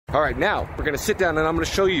All right, now we're gonna sit down and I'm gonna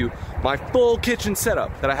show you my full kitchen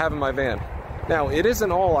setup that I have in my van. Now, it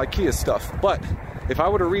isn't all IKEA stuff, but if I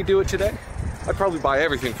were to redo it today, I'd probably buy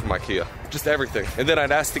everything from IKEA, just everything. And then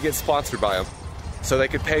I'd ask to get sponsored by them so they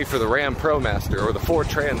could pay for the Ram ProMaster or the Ford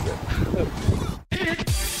Transit.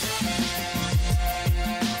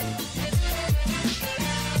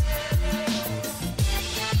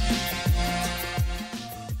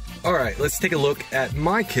 All right, let's take a look at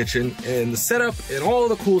my kitchen and the setup and all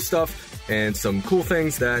the cool stuff and some cool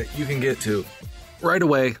things that you can get to. Right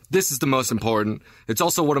away, this is the most important. It's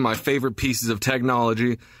also one of my favorite pieces of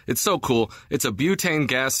technology. It's so cool. It's a butane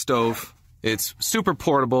gas stove. It's super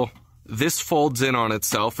portable. This folds in on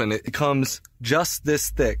itself and it comes just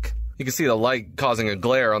this thick. You can see the light causing a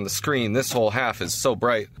glare on the screen. This whole half is so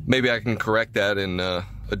bright. Maybe I can correct that in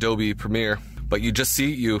Adobe Premiere. But you just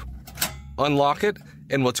see, you unlock it.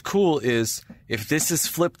 And what's cool is if this is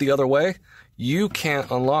flipped the other way, you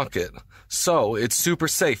can't unlock it. So it's super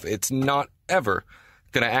safe. It's not ever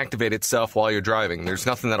gonna activate itself while you're driving. There's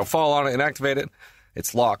nothing that'll fall on it and activate it.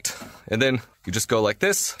 It's locked. And then you just go like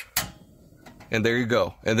this, and there you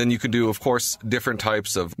go. And then you can do, of course, different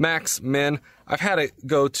types of max, min. I've had it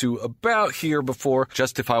go to about here before,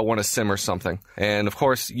 just if I want to simmer something. And of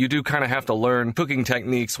course, you do kind of have to learn cooking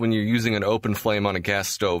techniques when you're using an open flame on a gas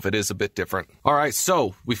stove. It is a bit different. All right,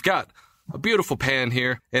 so we've got a beautiful pan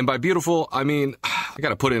here. And by beautiful, I mean, I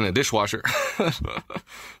gotta put it in a dishwasher.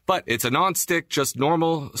 But it's a non-stick, just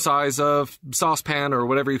normal size of saucepan or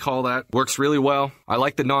whatever you call that. Works really well. I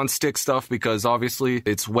like the non-stick stuff because obviously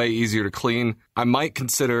it's way easier to clean. I might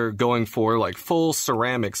consider going for like full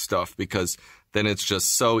ceramic stuff because then it's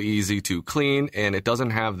just so easy to clean and it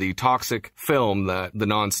doesn't have the toxic film that the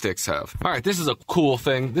non-sticks have. All right, this is a cool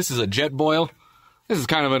thing. This is a Jetboil. This is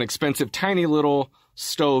kind of an expensive, tiny little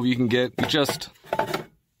stove you can get.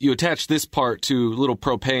 You attach this part to little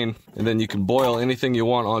propane and then you can boil anything you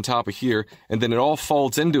want on top of here and then it all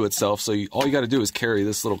folds into itself. So all you got to do is carry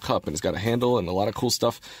this little cup and it's got a handle and a lot of cool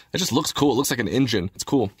stuff. It just looks cool. It looks like an engine. It's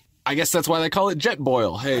cool. I guess that's why they call it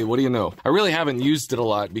Jetboil. Hey, what do you know? I really haven't used it a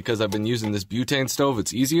lot because I've been using this butane stove.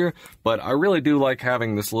 It's easier, but I really do like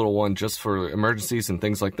having this little one just for emergencies and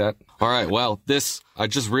things like that. All right, well, this I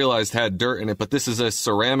just realized had dirt in it, but this is a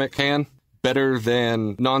ceramic pan. Better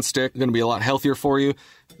than non-stick, going to be a lot healthier for you.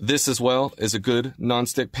 This as well is a good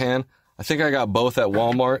non-stick pan. I think I got both at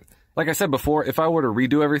Walmart. Like I said before, if I were to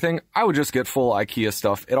redo everything, I would just get full IKEA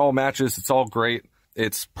stuff. It all matches, it's all great.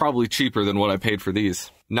 It's probably cheaper than what I paid for these.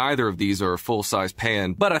 Neither of these are a full-size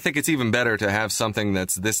pan, but I think it's even better to have something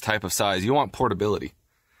that's this type of size. You want portability.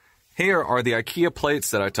 Here are the IKEA plates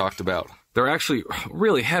that I talked about. They're actually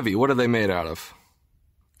really heavy. What are they made out of?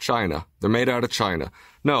 China. They're made out of China.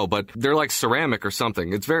 No, but they're like ceramic or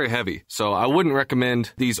something. It's very heavy. So I wouldn't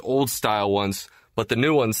recommend these old style ones, but the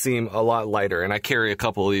new ones seem a lot lighter, and I carry a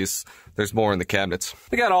couple of these. There's more in the cabinets.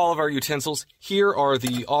 We got all of our utensils. Here are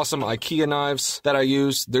the awesome IKEA knives that I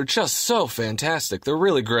use. They're just so fantastic. They're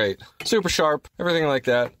really great. Super sharp, everything like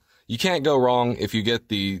that. You can't go wrong if you get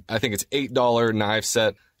the, I think it's $8 knife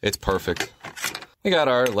set. It's perfect. We got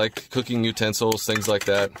our, like, cooking utensils, things like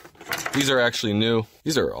that. These are actually new.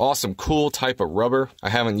 These are awesome, cool type of rubber. I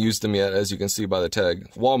haven't used them yet, as you can see by the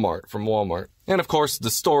tag. Walmart, from Walmart. And of course,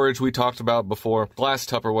 the storage we talked about before. Glass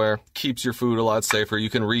Tupperware keeps your food a lot safer. You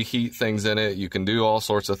can reheat things in it. You can do all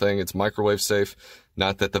sorts of things. It's microwave safe.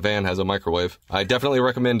 Not that the van has a microwave. I definitely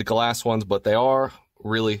recommend glass ones, but they are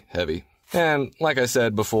really heavy. And like I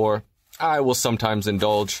said before, I will sometimes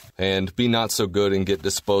indulge and be not so good and get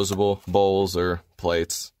disposable bowls or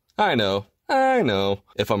plates. I know.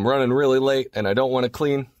 If I'm running really late and I don't want to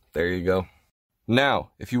clean, there you go.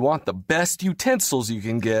 Now, if you want the best utensils you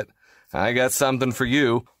can get, I got something for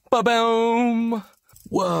you. Ba-boom!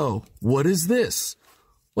 Whoa, what is this?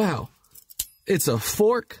 Wow, it's a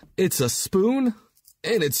fork, it's a spoon,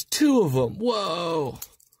 and it's two of them. Whoa!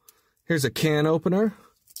 Here's a can opener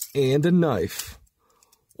and a knife.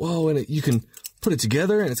 Whoa, and you can put it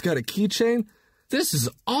together and it's got a keychain. This is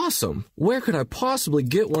awesome. Where could I possibly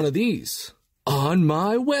get one of these? On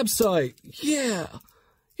my website. Yeah.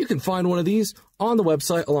 You can find one of these on the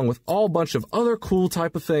website along with all bunch of other cool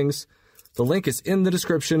type of things. The link is in the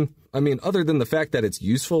description. I mean, other than the fact that it's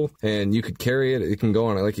useful and you could carry it, it can go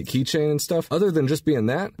on like a keychain and stuff. Other than just being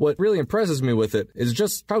that, what really impresses me with it is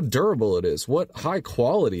just how durable it is, what high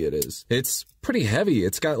quality it is. It's pretty heavy.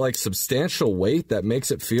 It's got like substantial weight that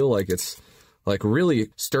makes it feel like it's like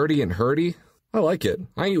really sturdy and herdy. I like it.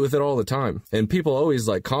 I eat with it all the time. And people always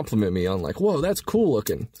like compliment me on like, whoa, that's cool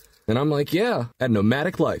looking. And I'm like, yeah, at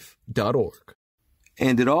nomadiclife.org.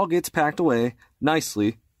 And it all gets packed away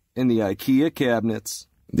nicely in the IKEA cabinets.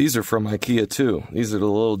 These are from IKEA too. These are the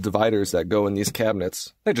little dividers that go in these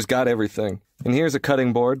cabinets. They just got everything. And here's a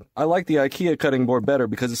cutting board. I like the IKEA cutting board better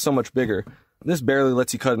because it's so much bigger. This barely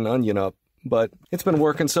lets you cut an onion up, but it's been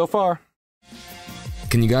working so far.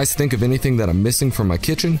 Can you guys think of anything that I'm missing from my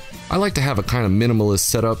kitchen? I like to have a kind of minimalist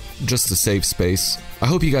setup just to save space. I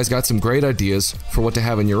hope you guys got some great ideas for what to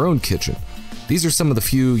have in your own kitchen. These are some of the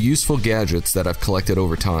few useful gadgets that I've collected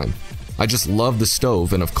over time. I just love the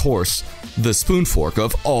stove and, of course, the spoon fork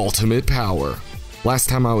of ultimate power. Last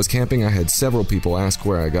time I was camping, I had several people ask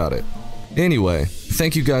where I got it. Anyway,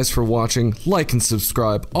 thank you guys for watching, like and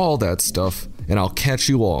subscribe, all that stuff, and I'll catch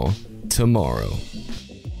you all tomorrow.